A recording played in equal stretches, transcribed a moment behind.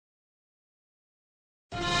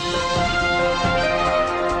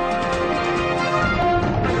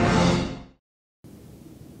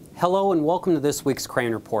Hello and welcome to this week's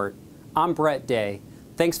Crane Report. I'm Brett Day.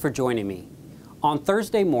 Thanks for joining me. On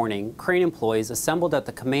Thursday morning, Crane employees assembled at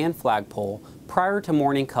the command flagpole prior to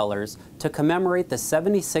morning colors to commemorate the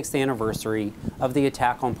 76th anniversary of the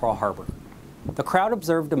attack on Pearl Harbor. The crowd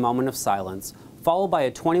observed a moment of silence, followed by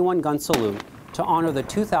a 21-gun salute to honor the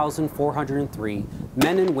 2,403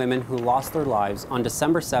 men and women who lost their lives on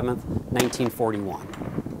December 7, 1941.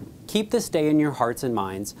 Keep this day in your hearts and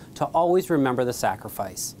minds to always remember the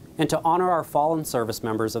sacrifice and to honor our fallen service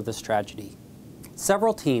members of this tragedy.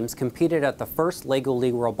 Several teams competed at the first Lego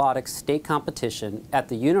League Robotics state competition at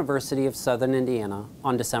the University of Southern Indiana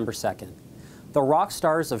on December 2nd. The rock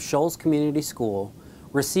stars of Shoals Community School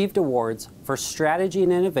received awards for strategy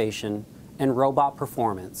and innovation and robot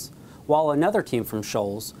performance, while another team from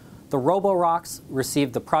Shoals, the Robotics,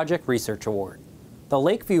 received the Project Research Award. The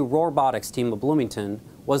Lakeview Robotics team of Bloomington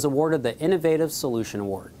was awarded the Innovative Solution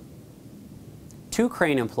Award. 2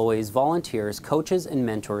 Crane employees volunteer as coaches and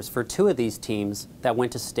mentors for 2 of these teams that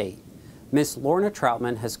went to state. Miss Lorna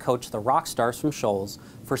Troutman has coached the rock stars from Shoals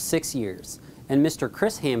for 6 years, and Mr.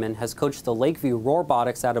 Chris Hammond has coached the Lakeview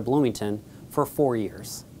Robotics out of Bloomington for 4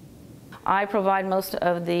 years. I provide most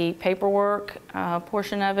of the paperwork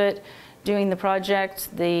portion of it, doing the project,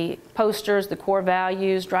 the posters, the core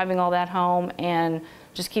values, driving all that home, and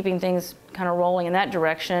just keeping things kind of rolling in that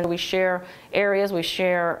direction. We share areas, we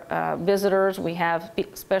share visitors, we have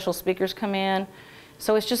special speakers come in.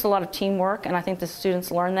 So it's just a lot of teamwork, and I think the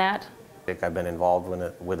students learn that. I've been involved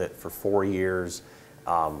with it for 4 years.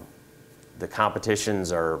 The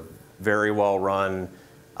competitions are very well run.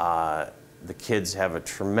 The kids have a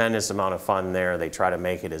tremendous amount of fun there. They try to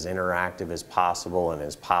make it as interactive as possible and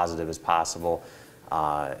as positive as possible.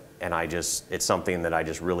 And it's something that I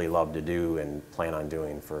just really love to do and plan on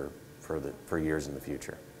doing for years in the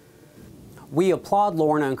future. We applaud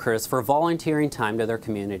Lorna and Chris for volunteering time to their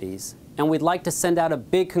communities, and we'd like to send out a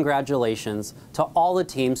big congratulations to all the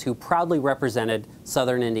teams who proudly represented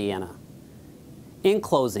Southern Indiana. In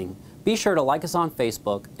closing, be sure to like us on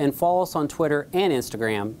Facebook and follow us on Twitter and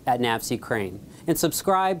Instagram at NAVC Crane, and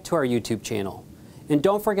subscribe to our YouTube channel. And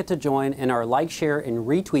don't forget to join in our like, share, and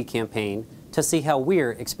retweet campaign to see how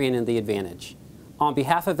we're expanding the advantage. On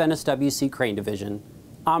behalf of NSWC Crane Division,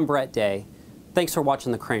 I'm Brett Day. Thanks for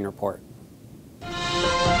watching the Crane Report.